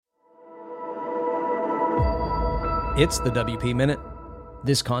It's the WP Minute.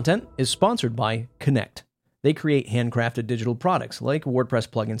 This content is sponsored by Connect. They create handcrafted digital products like WordPress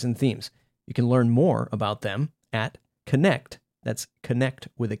plugins and themes. You can learn more about them at Connect, that's Connect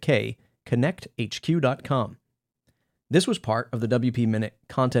with a K, connecthq.com. This was part of the WP Minute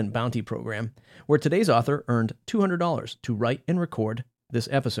Content Bounty Program, where today's author earned $200 to write and record this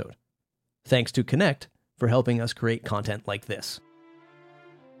episode. Thanks to Connect for helping us create content like this.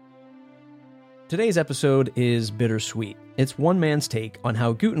 Today's episode is bittersweet. It's one man's take on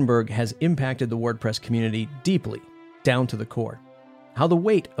how Gutenberg has impacted the WordPress community deeply, down to the core. How the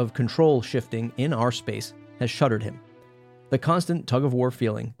weight of control shifting in our space has shuttered him. The constant tug-of-war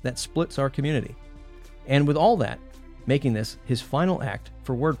feeling that splits our community. And with all that, making this his final act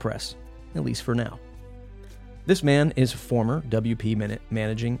for WordPress, at least for now. This man is former WP Minute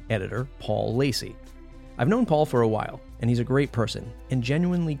managing editor Paul Lacey. I've known Paul for a while, and he's a great person and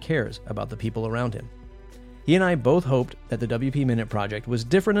genuinely cares about the people around him. He and I both hoped that the WP Minute project was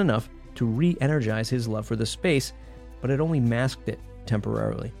different enough to re-energize his love for the space, but it only masked it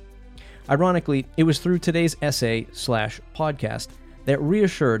temporarily. Ironically, it was through today's essay/podcast that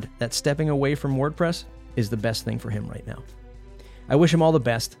reassured that stepping away from WordPress is the best thing for him right now. I wish him all the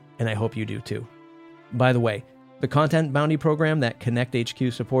best, and I hope you do too. By the way, the Content Bounty Program that Connect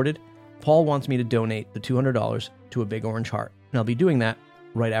HQ supported, Paul wants me to donate the $200 to a big orange heart, and I'll be doing that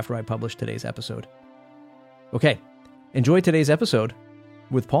right after I publish today's episode. Okay, enjoy today's episode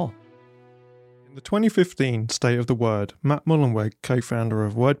with Paul. In the 2015 State of the Word, Matt Mullenweg, co-founder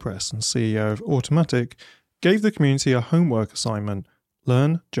of WordPress and CEO of Automatic, gave the community a homework assignment: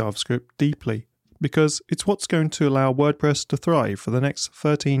 learn JavaScript deeply, because it's what's going to allow WordPress to thrive for the next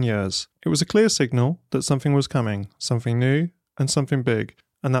 13 years. It was a clear signal that something was coming, something new and something big.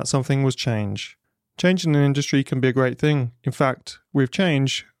 And that something was change. Change in an industry can be a great thing. In fact, with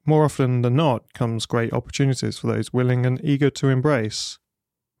change, more often than not, comes great opportunities for those willing and eager to embrace.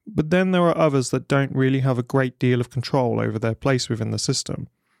 But then there are others that don't really have a great deal of control over their place within the system.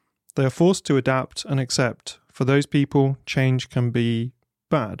 They are forced to adapt and accept. For those people, change can be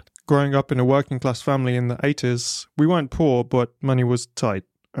bad. Growing up in a working class family in the 80s, we weren't poor, but money was tight,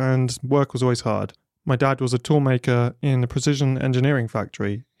 and work was always hard. My dad was a toolmaker in a precision engineering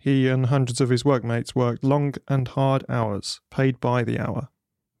factory. He and hundreds of his workmates worked long and hard hours, paid by the hour.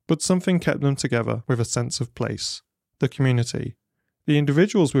 But something kept them together with a sense of place: the community. The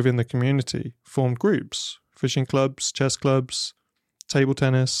individuals within the community formed groups: fishing clubs, chess clubs, table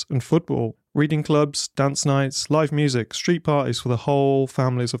tennis and football, reading clubs, dance nights, live music, street parties for the whole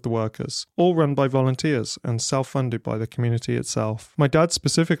families of the workers, all run by volunteers and self-funded by the community itself. My dad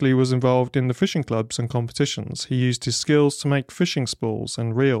specifically was involved in the fishing clubs and competitions. He used his skills to make fishing spools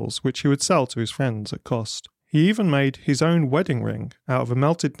and reels, which he would sell to his friends at cost. He even made his own wedding ring out of a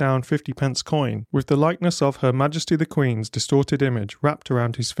melted down 50p coin with the likeness of Her Majesty the Queen's distorted image wrapped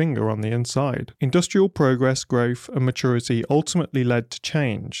around his finger on the inside. Industrial progress, growth and maturity ultimately led to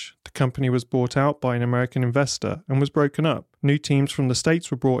change. The company was bought out by an American investor and was broken up. New teams from the States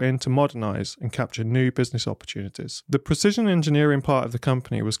were brought in to modernize and capture new business opportunities. The precision engineering part of the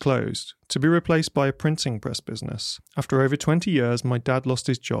company was closed, to be replaced by a printing press business. After over 20 years, my dad lost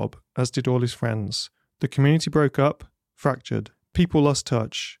his job, as did all his friends. The community broke up, fractured. People lost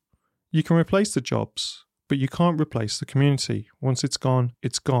touch. You can replace the jobs, but you can't replace the community. Once it's gone,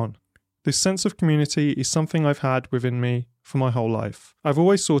 it's gone. This sense of community is something I've had within me for my whole life. I've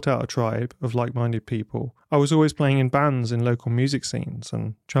always sought out a tribe of like-minded people. I was always playing in bands in local music scenes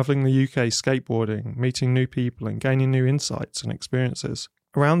and travelling the UK skateboarding, meeting new people and gaining new insights and experiences.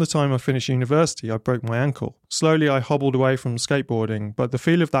 Around the time I finished university, I broke my ankle. Slowly I hobbled away from skateboarding, but the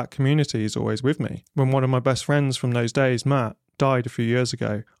feel of that community is always with me. When one of my best friends from those days, Matt, died a few years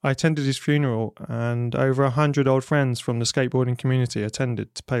ago, I attended his funeral, and over 100 old friends from the skateboarding community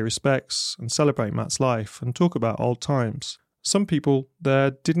attended to pay respects and celebrate Matt's life and talk about old times. Some people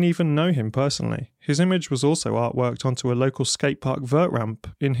there didn't even know him personally. His image was also artworked onto a local skate park vert ramp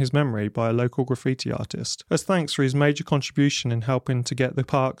in his memory by a local graffiti artist, as thanks for his major contribution in helping to get the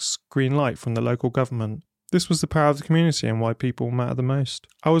park's green light from the local government. This was the power of the community and why people matter the most.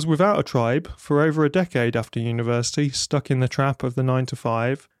 I was without a tribe for over a decade after university, stuck in the trap of the 9 to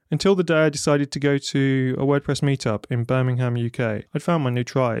 5, until the day I decided to go to a WordPress meetup in Birmingham, UK. I'd found my new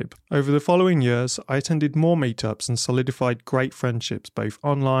tribe. Over the following years, I attended more meetups and solidified great friendships both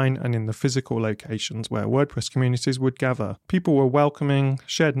online and in the physical locations where WordPress communities would gather. People were welcoming,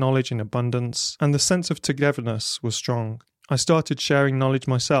 shared knowledge in abundance, and the sense of togetherness was strong. I started sharing knowledge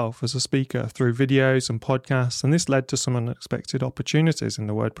myself as a speaker through videos and podcasts, and this led to some unexpected opportunities in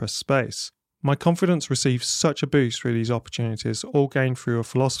the WordPress space. My confidence received such a boost through these opportunities, all gained through a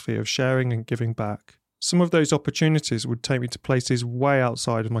philosophy of sharing and giving back. Some of those opportunities would take me to places way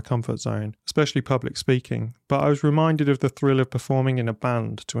outside of my comfort zone, especially public speaking, but I was reminded of the thrill of performing in a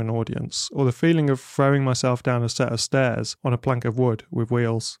band to an audience, or the feeling of throwing myself down a set of stairs on a plank of wood with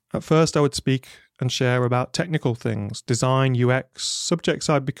wheels. At first I would speak and share about technical things, design, UX, subjects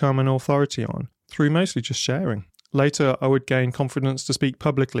I'd become an authority on, through mostly just sharing. Later, I would gain confidence to speak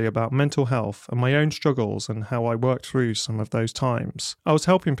publicly about mental health and my own struggles and how I worked through some of those times. I was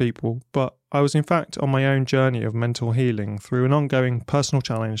helping people, but I was in fact on my own journey of mental healing through an ongoing personal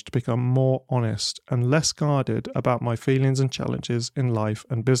challenge to become more honest and less guarded about my feelings and challenges in life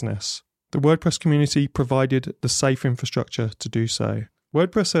and business. The WordPress community provided the safe infrastructure to do so.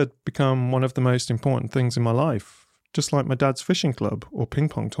 WordPress had become one of the most important things in my life. Just like my dad's fishing club or ping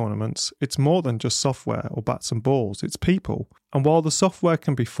pong tournaments, it's more than just software or bats and balls, it's people. And while the software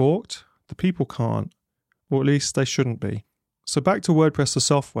can be forked, the people can't, or at least they shouldn't be. So back to WordPress the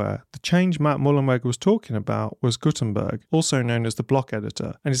software, the change Matt Mullenweg was talking about was Gutenberg, also known as the block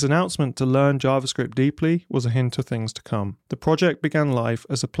editor, and his announcement to learn JavaScript deeply was a hint of things to come. The project began life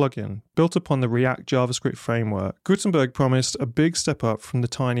as a plugin, built upon the React JavaScript framework. Gutenberg promised a big step up from the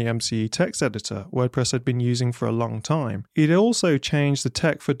tiny MCE text editor WordPress had been using for a long time. It also changed the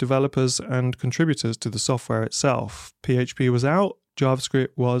tech for developers and contributors to the software itself. PHP was out,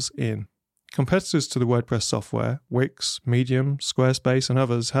 JavaScript was in. Competitors to the WordPress software, Wix, Medium, Squarespace and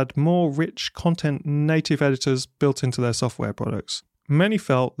others had more rich content native editors built into their software products. Many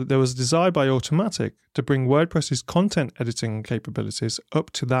felt that there was a desire by Automattic to bring WordPress's content editing capabilities up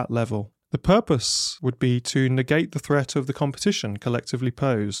to that level. The purpose would be to negate the threat of the competition collectively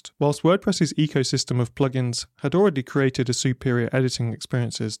posed. Whilst WordPress's ecosystem of plugins had already created a superior editing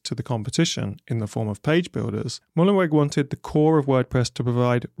experiences to the competition in the form of page builders, Mullenweg wanted the core of WordPress to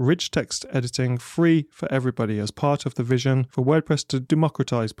provide rich text editing free for everybody as part of the vision for WordPress to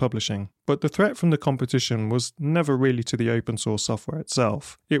democratize publishing. But the threat from the competition was never really to the open source software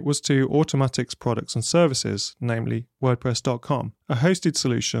itself. It was to Automattic's products and services, namely WordPress.com, a hosted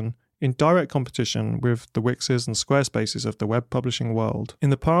solution in direct competition with the Wixes and Squarespaces of the web publishing world.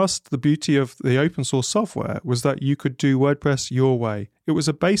 In the past, the beauty of the open source software was that you could do WordPress your way. It was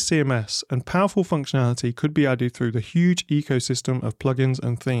a base CMS, and powerful functionality could be added through the huge ecosystem of plugins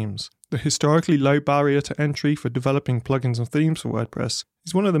and themes. The historically low barrier to entry for developing plugins and themes for WordPress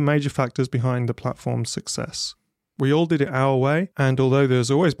is one of the major factors behind the platform's success. We all did it our way, and although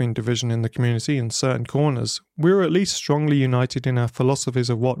there's always been division in the community in certain corners, we were at least strongly united in our philosophies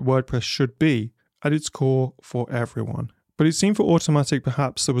of what WordPress should be, at its core, for everyone. But it seemed for Automattic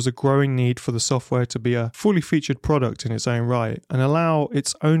perhaps there was a growing need for the software to be a fully featured product in its own right, and allow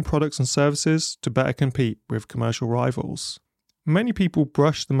its own products and services to better compete with commercial rivals. Many people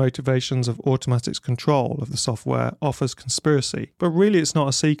brush the motivations of Automattic's control of the software off as conspiracy, but really it's not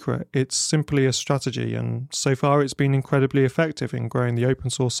a secret, it's simply a strategy, and so far it's been incredibly effective in growing the open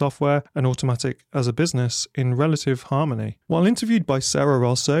source software and Automattic as a business in relative harmony. While interviewed by Sarah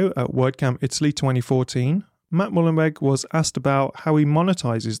Rosso at WordCamp Italy 2014, Matt Mullenweg was asked about how he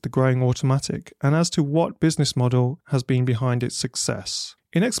monetizes the growing Automattic and as to what business model has been behind its success.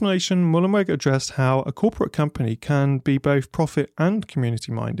 In explanation, Mullenweg addressed how a corporate company can be both profit and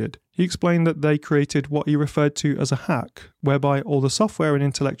community-minded. He explained that they created what he referred to as a hack, whereby all the software and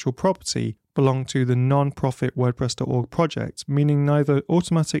intellectual property belonged to the non-profit WordPress.org project, meaning neither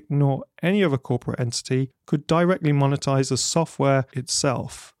Automattic nor any other corporate entity could directly monetize the software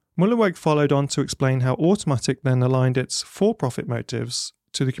itself. Mullenweg followed on to explain how Automattic then aligned its for-profit motives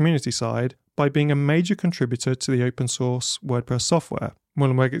to the community side by being a major contributor to the open source WordPress software.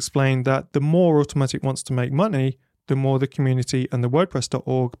 Mullenweg explained that the more Automattic wants to make money, the more the community and the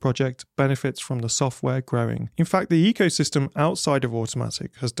WordPress.org project benefits from the software growing. In fact, the ecosystem outside of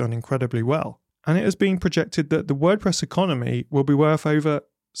Automattic has done incredibly well, and it has been projected that the WordPress economy will be worth over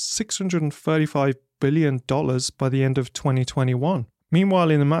 $635 billion by the end of 2021.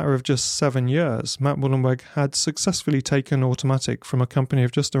 Meanwhile, in a matter of just 7 years, Matt Mullenweg had successfully taken Automattic from a company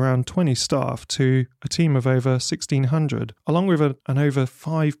of just around 20 staff to a team of over 1,600, along with an over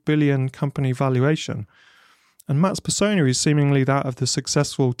 $5 billion company valuation. And Matt's persona is seemingly that of the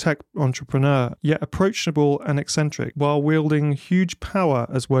successful tech entrepreneur, yet approachable and eccentric, while wielding huge power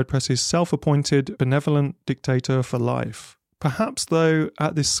as WordPress's self-appointed benevolent dictator for life. Perhaps, though,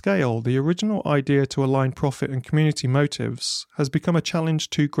 at this scale, the original idea to align profit and community motives has become a challenge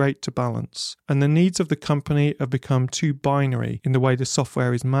too great to balance, and the needs of the company have become too binary in the way the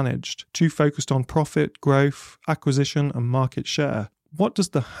software is managed, too focused on profit, growth, acquisition, and market share. What does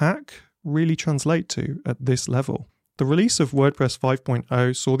the hack really translate to at this level? The release of WordPress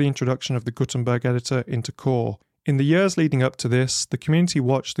 5.0 saw the introduction of the Gutenberg editor into core. In the years leading up to this, the community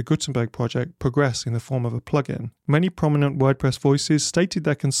watched the Gutenberg project progress in the form of a plugin. Many prominent WordPress voices stated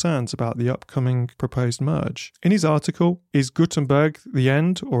their concerns about the upcoming proposed merge. In his article, Is Gutenberg the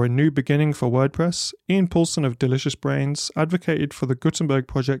End or a New Beginning for WordPress?, Ian Paulson of Delicious Brains advocated for the Gutenberg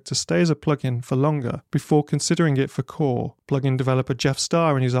project to stay as a plugin for longer before considering it for core. Plugin developer Jeff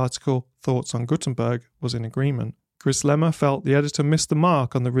Starr in his article, Thoughts on Gutenberg, was in agreement. Chris Lemmer felt the editor missed the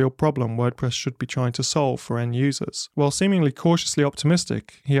mark on the real problem WordPress should be trying to solve for end users. While seemingly cautiously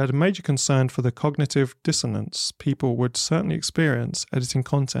optimistic, he had a major concern for the cognitive dissonance people would certainly experience editing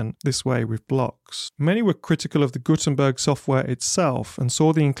content this way with blocks. Many were critical of the Gutenberg software itself and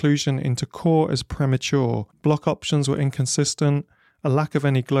saw the inclusion into core as premature. Block options were inconsistent, a lack of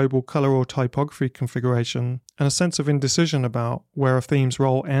any global color or typography configuration, and a sense of indecision about where a theme's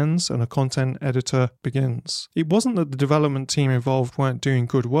role ends and a content editor begins. It wasn't that the development team involved weren't doing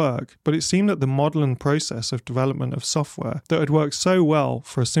good work, but it seemed that the model and process of development of software that had worked so well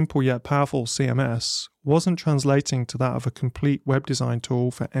for a simple yet powerful CMS wasn't translating to that of a complete web design tool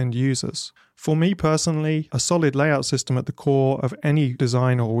for end users. For me personally, a solid layout system at the core of any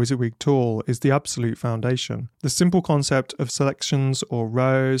design or WYSIWYG tool is the absolute foundation. The simple concept of selections or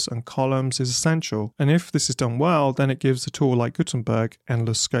rows and columns is essential, and if this is done well, then it gives a tool like Gutenberg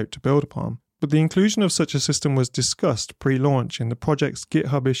endless scope to build upon. But the inclusion of such a system was discussed pre-launch in the project's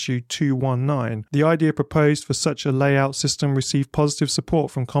GitHub issue 219. The idea proposed for such a layout system received positive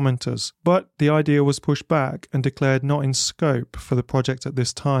support from commenters, but the idea was pushed back and declared not in scope for the project at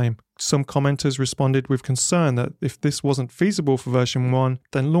this time. Some commenters responded with concern that if this wasn't feasible for version 1,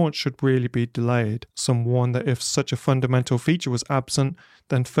 then launch should really be delayed. Some warned that if such a fundamental feature was absent,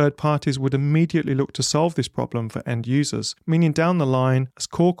 then third parties would immediately look to solve this problem for end users, meaning down the line, as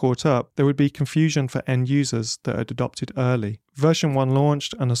core caught up, there would be confusion for end users that had adopted early. Version 1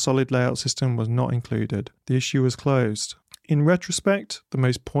 launched and a solid layout system was not included. The issue was closed. In retrospect, the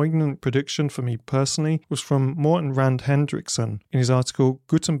most poignant prediction for me personally was from Morten Rand Hendrickson in his article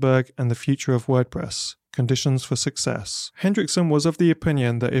Gutenberg and the Future of WordPress, Conditions for Success. Hendrickson was of the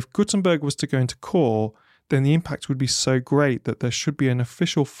opinion that if Gutenberg was to go into core, then the impact would be so great that there should be an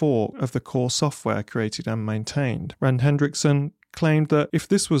official fork of the core software created and maintained. Rand Hendrickson claimed that if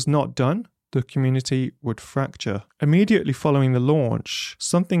this was not done, the community would fracture. Immediately following the launch,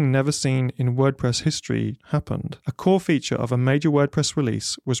 something never seen in WordPress history happened. A core feature of a major WordPress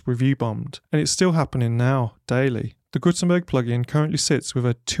release was review bombed, and it's still happening now, daily. The Gutenberg plugin currently sits with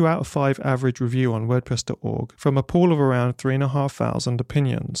a 2 out of 5 average review on WordPress.org from a pool of around 3,500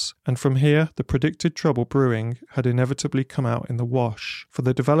 opinions, and from here the predicted trouble brewing had inevitably come out in the wash. For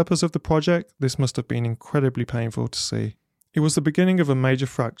the developers of the project, this must have been incredibly painful to see. It was the beginning of a major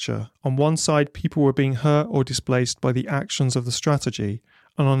fracture. On one side, people were being hurt or displaced by the actions of the strategy,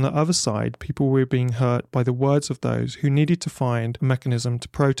 and on the other side, people were being hurt by the words of those who needed to find a mechanism to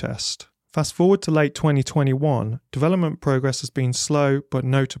protest. Fast forward to late 2021, development progress has been slow but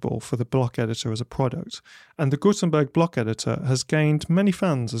notable for the block editor as a product, and the Gutenberg block editor has gained many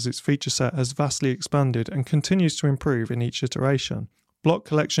fans as its feature set has vastly expanded and continues to improve in each iteration. Block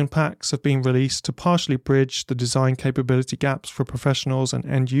collection packs have been released to partially bridge the design capability gaps for professionals and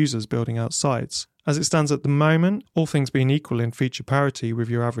end users building out sites. As it stands at the moment, all things being equal in feature parity with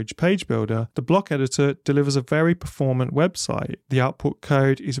your average page builder, the block editor delivers a very performant website. The output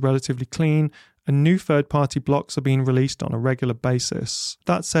code is relatively clean, and new third-party blocks are being released on a regular basis.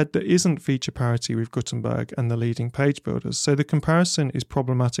 That said, there isn't feature parity with Gutenberg and the leading page builders, so the comparison is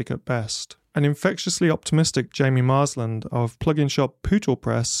problematic at best. An infectiously optimistic Jamie Marsland of plugin shop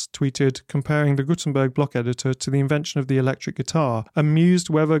Poodlepress tweeted comparing the Gutenberg block editor to the invention of the electric guitar, amused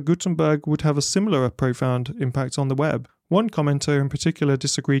whether Gutenberg would have a similar profound impact on the web. One commenter in particular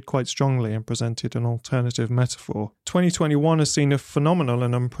disagreed quite strongly and presented an alternative metaphor. 2021 has seen a phenomenal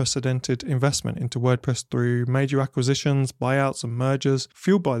and unprecedented investment into WordPress through major acquisitions, buyouts and mergers,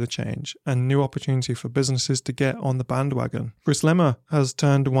 fueled by the change, and new opportunity for businesses to get on the bandwagon. Chris Lemmer has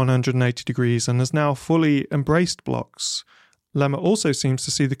turned 180 degrees and has now fully embraced blocks. Lemmer also seems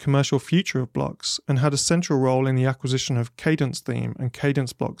to see the commercial future of blocks and had a central role in the acquisition of Cadence Theme and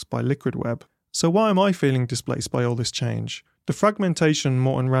Cadence Blocks by LiquidWeb. So why am I feeling displaced by all this change? The fragmentation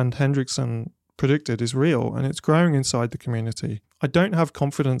Morten Rand Hendrickson predicted is real and it's growing inside the community. I don't have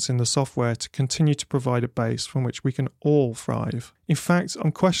confidence in the software to continue to provide a base from which we can all thrive. In fact,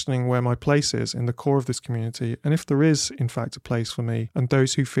 I'm questioning where my place is in the core of this community and if there is, in fact, a place for me and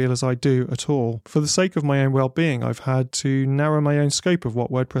those who feel as I do at all. For the sake of my own well-being, I've had to narrow my own scope of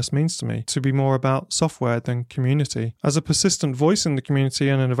what WordPress means to me, to be more about software than community. As a persistent voice in the community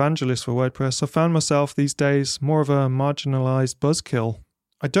and an evangelist for WordPress, I found myself these days more of a marginalized buzzkill.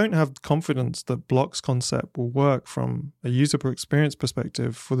 I don't have confidence that blocks concept will work from a user experience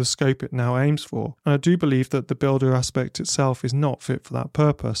perspective for the scope it now aims for, and I do believe that the builder aspect itself is not fit for that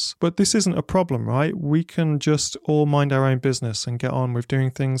purpose. But this isn't a problem, right? We can just all mind our own business and get on with doing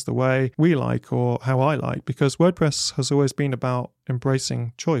things the way we like or how I like, because WordPress has always been about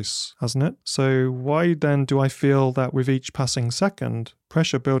embracing choice, hasn't it? So why then do I feel that with each passing second,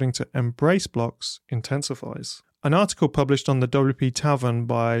 pressure building to embrace blocks intensifies? An article published on the WP Tavern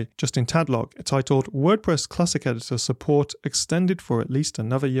by Justin Tadlock, titled WordPress Classic Editor Support Extended for at Least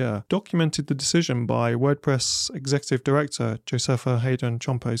Another Year, documented the decision by WordPress Executive Director Josepha Hayden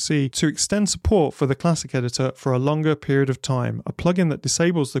Chompo-C to extend support for the Classic Editor for a longer period of time, a plugin that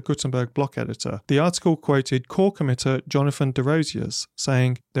disables the Gutenberg block editor. The article quoted core committer Jonathan DeRosiers,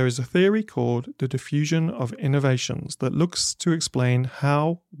 saying, "There is a theory called the diffusion of innovations that looks to explain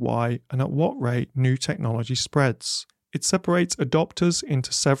how, why, and at what rate new technology spreads. It separates adopters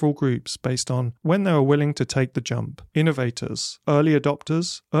into several groups based on when they are willing to take the jump: innovators, early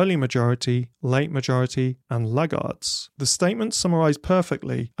adopters, early majority, late majority, and laggards." The statement summarized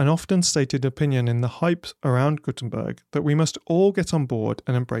perfectly an often stated opinion in the hype around Gutenberg that we must all get on board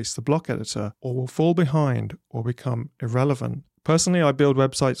and embrace the block editor, or we'll fall behind or become irrelevant. Personally, I build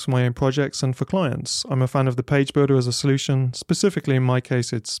websites for my own projects and for clients. I'm a fan of the page builder as a solution. Specifically, in my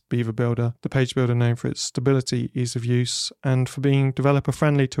case, it's Beaver Builder, the page builder known for its stability, ease of use, and for being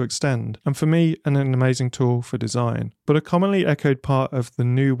developer-friendly to extend, and for me, an amazing tool for design. But a commonly echoed part of the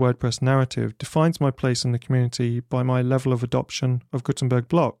new WordPress narrative defines my place in the community by my level of adoption of Gutenberg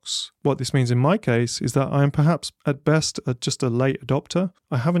blocks. What this means in my case is that I am perhaps at best just a late adopter.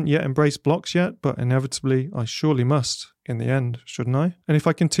 I haven't yet embraced blocks yet, but inevitably I surely must in the end, shouldn't I? And if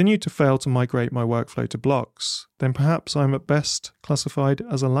I continue to fail to migrate my workflow to blocks, then perhaps I'm at best classified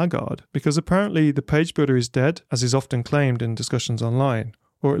as a laggard, because apparently the page builder is dead, as is often claimed in discussions online.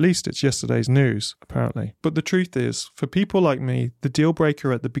 Or at least it's yesterday's news, apparently. But the truth is, for people like me, the deal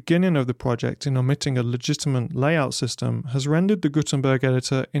breaker at the beginning of the project in omitting a legitimate layout system has rendered the Gutenberg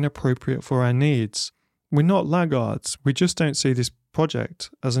editor inappropriate for our needs. We're not laggards, we just don't see this project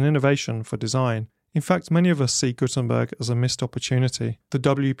as an innovation for design. In fact, many of us see Gutenberg as a missed opportunity. The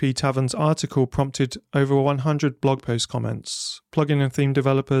WP Tavern's article prompted over 100 blog post comments. Plugin and theme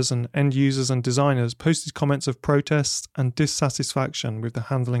developers and end users and designers posted comments of protest and dissatisfaction with the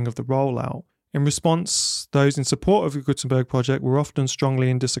handling of the rollout. In response, those in support of the Gutenberg project were often strongly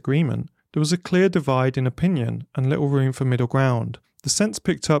in disagreement. There was a clear divide in opinion and little room for middle ground. The sense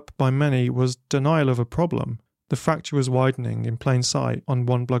picked up by many was denial of a problem. The fracture was widening in plain sight on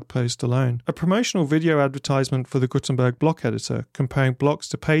one blog post alone. A promotional video advertisement for the Gutenberg block editor comparing blocks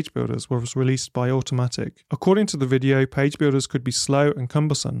to page builders was released by Automattic. According to the video, page builders could be slow and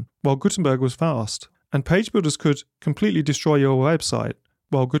cumbersome, while Gutenberg was fast. And page builders could completely destroy your website,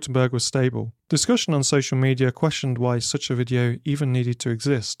 while Gutenberg was stable. Discussion on social media questioned why such a video even needed to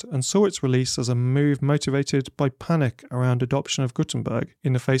exist, and saw its release as a move motivated by panic around adoption of Gutenberg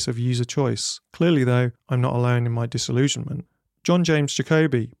in the face of user choice. Clearly, though, I'm not alone in my disillusionment. John James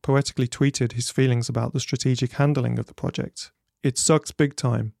Jacoby poetically tweeted his feelings about the strategic handling of the project. "It sucks big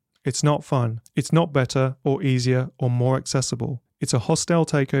time. It's not fun. It's not better or easier or more accessible. It's a hostile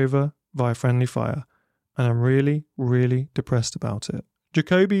takeover via friendly fire. And I'm really, really depressed about it."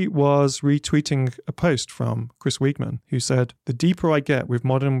 Jacoby was retweeting a post from Chris Wiegman, who said, "The deeper I get with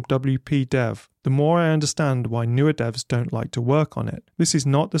modern WP dev, the more I understand why newer devs don't like to work on it. This is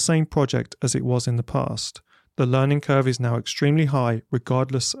not the same project as it was in the past. The learning curve is now extremely high,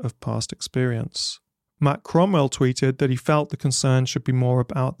 regardless of past experience." Matt Cromwell tweeted that he felt the concern should be more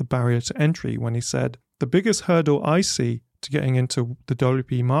about the barrier to entry when he said, "The biggest hurdle I see to getting into the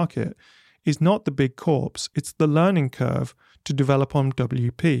WP market is not the big corps, it's the learning curve to develop on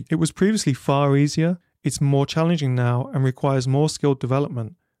WP. It was previously far easier, it's more challenging now and requires more skilled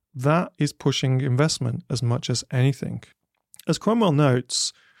development. That is pushing investment as much as anything." As Cromwell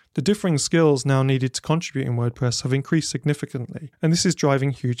notes, the differing skills now needed to contribute in WordPress have increased significantly, and this is driving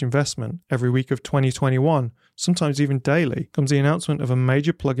huge investment. Every week of 2021, sometimes even daily, comes the announcement of a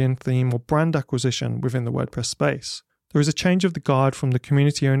major plugin, theme, or brand acquisition within the WordPress space. There is a change of the guard from the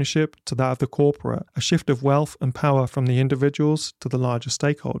community ownership to that of the corporate, a shift of wealth and power from the individuals to the larger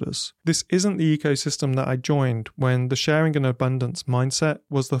stakeholders. This isn't the ecosystem that I joined when the sharing and abundance mindset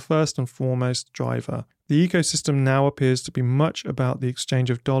was the first and foremost driver. The ecosystem now appears to be much about the exchange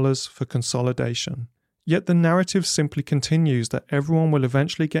of dollars for consolidation. Yet the narrative simply continues that everyone will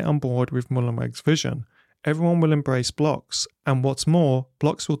eventually get on board with Mullenweg's vision. Everyone will embrace blocks, and what's more,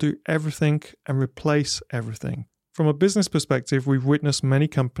 blocks will do everything and replace everything. From a business perspective, we've witnessed many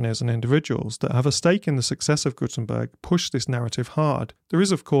companies and individuals that have a stake in the success of Gutenberg push this narrative hard. There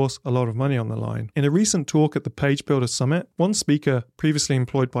is, of course, a lot of money on the line. In a recent talk at the Page Builder Summit, one speaker, previously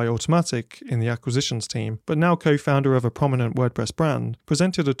employed by Automatic in the acquisitions team, but now co-founder of a prominent WordPress brand,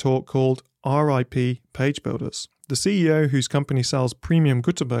 presented a talk called RIP Page Builders. The CEO, whose company sells premium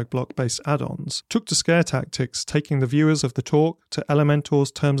Gutenberg block-based add-ons, took to scare tactics, taking the viewers of the talk to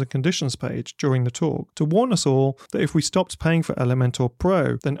Elementor's terms and conditions page during the talk to warn us all that if we stopped paying for Elementor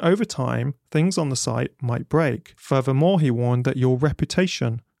Pro, then over time, things on the site might break. Furthermore, he warned that your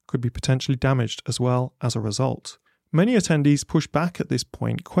reputation could be potentially damaged as well as a result. Many attendees push back at this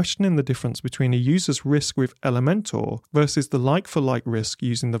point, questioning the difference between a user's risk with Elementor versus the like-for-like risk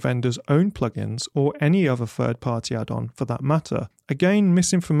using the vendor's own plugins or any other third-party add-on for that matter. Again,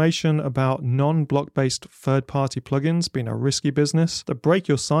 misinformation about non-block-based third-party plugins being a risky business that break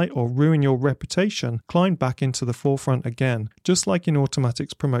your site or ruin your reputation climbed back into the forefront again, just like in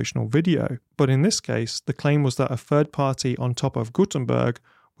Automatic's promotional video. But in this case, the claim was that a third-party on top of Gutenberg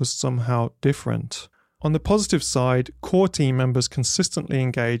was somehow different. On the positive side, core team members consistently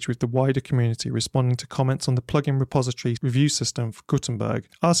engage with the wider community, responding to comments on the plugin repository review system for Gutenberg,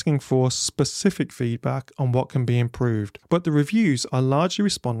 asking for specific feedback on what can be improved. But the reviews are largely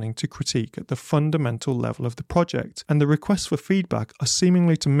responding to critique at the fundamental level of the project, and the requests for feedback are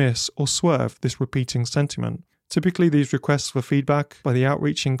seemingly to miss or swerve this repeating sentiment. Typically, these requests for feedback by the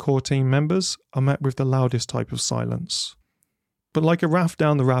outreaching core team members are met with the loudest type of silence. But like a raft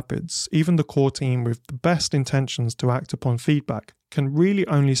down the rapids, even the core team with the best intentions to act upon feedback can really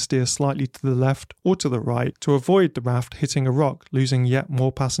only steer slightly to the left or to the right to avoid the raft hitting a rock, losing yet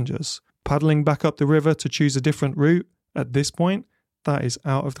more passengers. Paddling back up the river to choose a different route, at this point, that is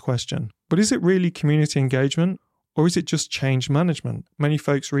out of the question. But is it really community engagement? Or is it just change management? Many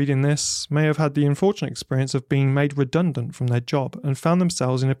folks reading this may have had the unfortunate experience of being made redundant from their job and found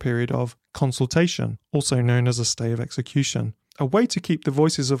themselves in a period of consultation, also known as a stay of execution. A way to keep the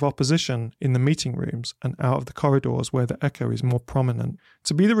voices of opposition in the meeting rooms and out of the corridors where the echo is more prominent.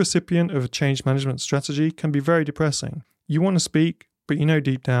 To be the recipient of a change management strategy can be very depressing. You want to speak, but you know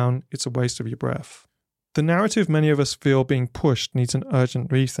deep down it's a waste of your breath. The narrative many of us feel being pushed needs an urgent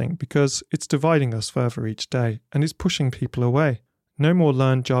rethink because it's dividing us further each day and it's pushing people away. No more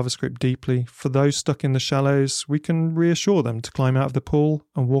learn JavaScript deeply. For those stuck in the shallows, we can reassure them to climb out of the pool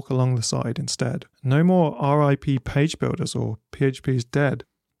and walk along the side instead. No more RIP page builders or PHP is dead.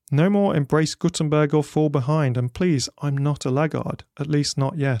 No more embrace Gutenberg or fall behind, and please, I'm not a laggard, at least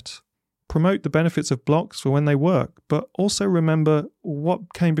not yet. Promote the benefits of blocks for when they work, but also remember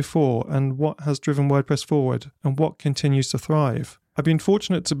what came before and what has driven WordPress forward and what continues to thrive. I've been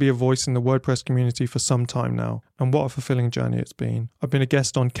fortunate to be a voice in the WordPress community for some time now, and what a fulfilling journey it's been. I've been a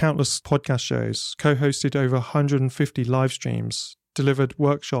guest on countless podcast shows, co-hosted over 150 live streams, delivered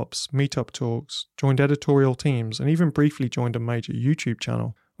workshops, meetup talks, joined editorial teams, and even briefly joined a major YouTube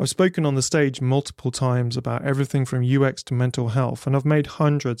channel. I've spoken on the stage multiple times about everything from UX to mental health, and I've made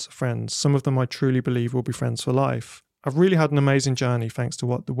hundreds of friends. Some of them I truly believe will be friends for life. I've really had an amazing journey thanks to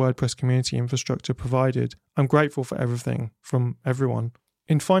what the WordPress community infrastructure provided. I'm grateful for everything from everyone.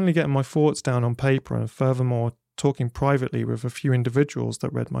 In finally getting my thoughts down on paper and furthermore talking privately with a few individuals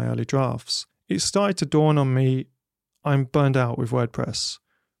that read my early drafts, it started to dawn on me I'm burned out with WordPress.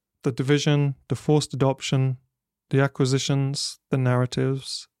 The division, the forced adoption, the acquisitions, the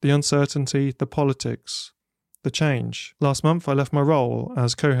narratives, the uncertainty, the politics, the change. Last month, I left my role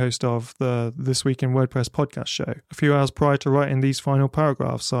as co-host of the This Week in WordPress podcast show. A few hours prior to writing these final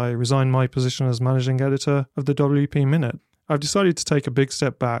paragraphs, I resigned my position as managing editor of the WP Minute. I've decided to take a big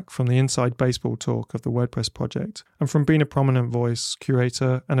step back from the inside baseball talk of the WordPress project and from being a prominent voice,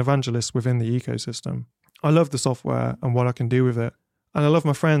 curator, and evangelist within the ecosystem. I love the software and what I can do with it, and I love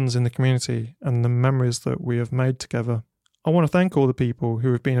my friends in the community and the memories that we have made together. I want to thank all the people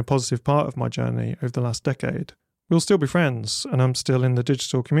who have been a positive part of my journey over the last decade. We'll still be friends, and I'm still in the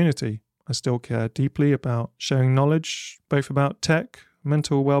digital community. I still care deeply about sharing knowledge, both about tech,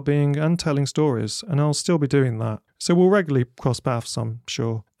 mental well-being, and telling stories, and I'll still be doing that. So we'll regularly cross paths, I'm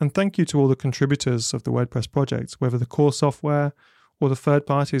sure. And thank you to all the contributors of the WordPress project, whether the core software or the third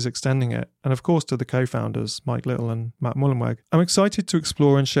parties extending it, and of course to the co-founders, Mike Little and Matt Mullenweg. I'm excited to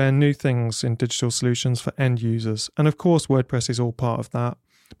explore and share new things in digital solutions for end users, and of course WordPress is all part of that.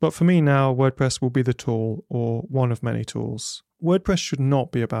 But for me now, WordPress will be the tool, or one of many tools. WordPress should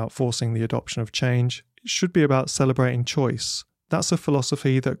not be about forcing the adoption of change. It should be about celebrating choice. That's a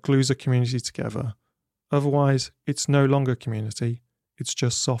philosophy that glues a community together. Otherwise, it's no longer community, it's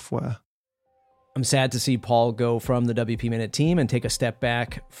just software. I'm sad to see Paul go from the WP Minute team and take a step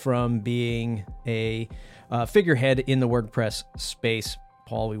back from being a figurehead in the WordPress space.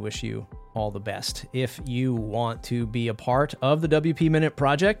 Paul, we wish you all the best. If you want to be a part of the WP Minute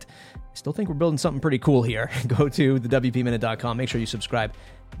project, I still think we're building something pretty cool here. Go to thewpminute.com. Make sure you subscribe.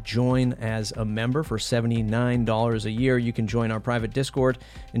 Join as a member for $79 a year. You can join our private Discord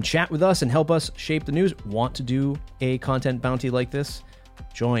and chat with us and help us shape the news. Want to do a content bounty like this?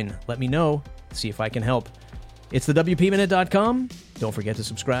 Join. Let me know. See if I can help. It's thewpminute.com. Don't forget to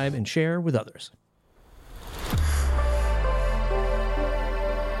subscribe and share with others.